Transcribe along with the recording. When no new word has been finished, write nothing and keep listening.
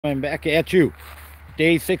I'm back at you.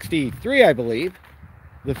 Day 63, I believe.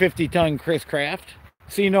 The 50-ton Chris Craft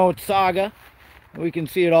C-Note Saga. We can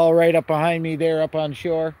see it all right up behind me there up on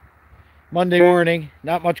shore. Monday morning,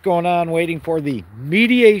 not much going on, waiting for the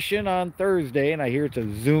mediation on Thursday, and I hear it's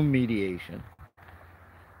a Zoom mediation.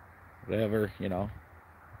 Whatever, you know.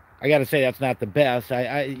 I got to say that's not the best.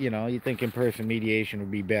 You think in-person mediation would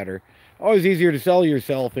be better. Always easier to sell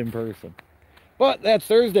yourself in person. But that's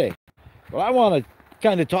Thursday. What I want to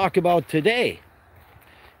kind of talk about today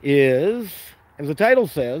is, as the title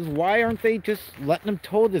says, why aren't they just letting them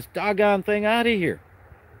tow this doggone thing out of here?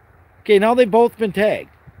 Okay, now they've both been tagged.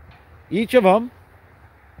 Each of them,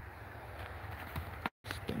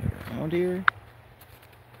 spin it around here.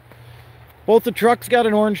 Both the trucks got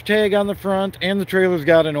an orange tag on the front and the trailer's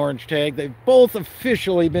got an orange tag. They've both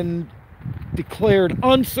officially been declared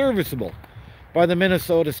unserviceable by the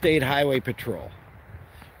Minnesota State Highway Patrol.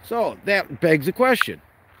 So that begs a question.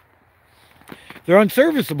 They're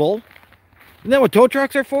unserviceable. Isn't that what tow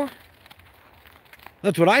trucks are for?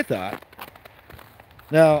 That's what I thought.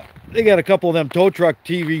 Now, they got a couple of them tow truck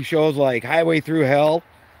TV shows like Highway Through Hell,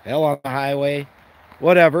 Hell on the Highway,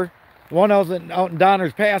 whatever. The one out in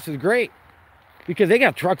Donner's Pass is great because they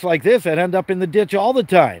got trucks like this that end up in the ditch all the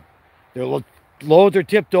time. Their loads are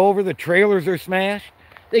tipped over, the trailers are smashed.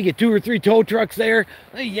 They get 2 or 3 tow trucks there,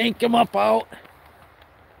 they yank them up out,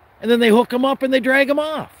 and then they hook them up and they drag them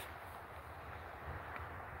off.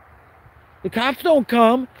 The cops don't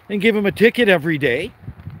come and give them a ticket every day.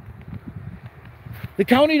 The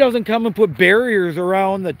county doesn't come and put barriers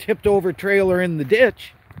around the tipped over trailer in the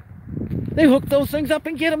ditch. They hook those things up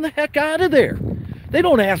and get them the heck out of there. They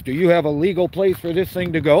don't ask, do you have a legal place for this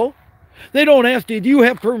thing to go? They don't ask, do you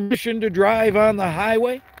have permission to drive on the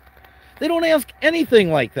highway? They don't ask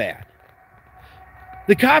anything like that.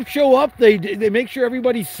 The cops show up, they make sure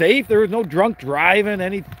everybody's safe, there was no drunk driving,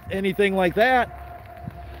 anything like that.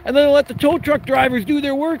 And then they let the tow truck drivers do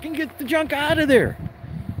their work and get the junk out of there.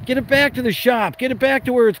 Get it back to the shop, get it back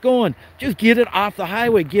to where it's going. Just get it off the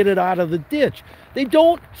highway, get it out of the ditch. They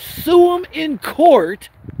don't sue them in court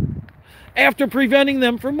after preventing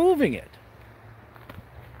them from moving it.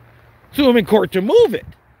 Sue them in court to move it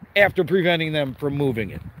after preventing them from moving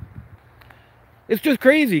it. It's just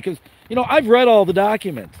crazy because, you know, I've read all the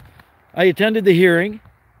documents. I attended the hearing.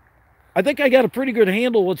 I think I got a pretty good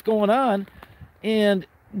handle what's going on. And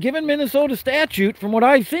given Minnesota statute, from what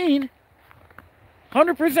I've seen,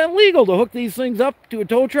 100% legal to hook these things up to a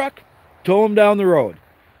tow truck, tow them down the road.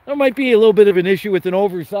 There might be a little bit of an issue with an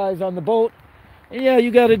oversize on the boat. And yeah,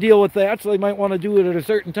 you got to deal with that, so they might want to do it at a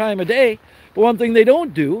certain time of day. But one thing they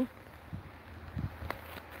don't do,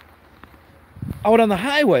 out on the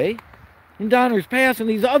highway, in Donner's Pass and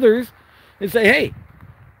these others, is say, hey,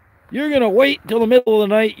 you're going to wait till the middle of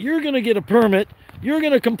the night, you're going to get a permit, you're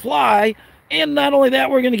going to comply, and not only that,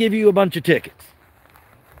 we're going to give you a bunch of tickets.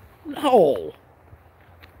 No.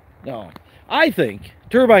 I think,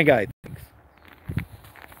 Turbine Guy thinks,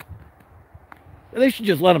 they should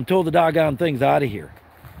just let them tow the doggone things out of here.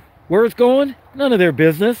 Where it's going? None of their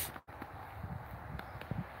business.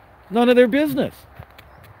 None of their business.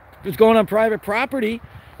 If it's going on private property,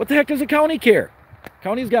 what the heck does the county care?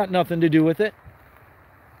 County's got nothing to do with it.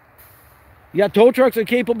 You got tow trucks that are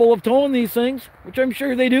capable of towing these things, which I'm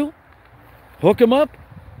sure they do. Hook them up,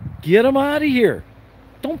 get them out of here.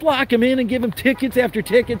 Don't block them in and give them tickets after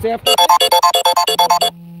tickets after.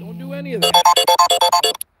 Don't do any of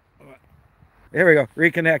that. There we go,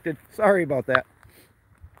 reconnected. Sorry about that.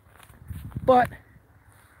 But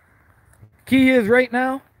key is right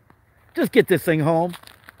now, just get this thing home.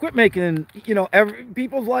 Quit making, you know,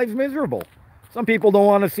 people's lives miserable. Some people don't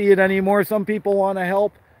want to see it anymore. Some people want to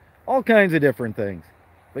help. All kinds of different things.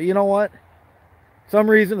 But you know what? Some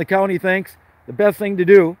reason the county thinks the best thing to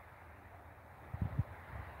do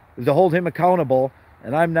is to hold him accountable,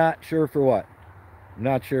 and I'm not sure for what. I'm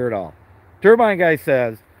not sure at all. Turbine Guy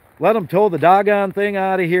says, let them tow the doggone thing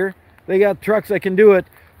out of here. They got trucks that can do it.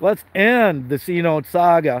 Let's end the C-Note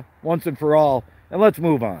saga once and for all, and let's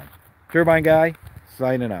move on. Turbine Guy,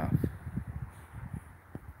 signing off.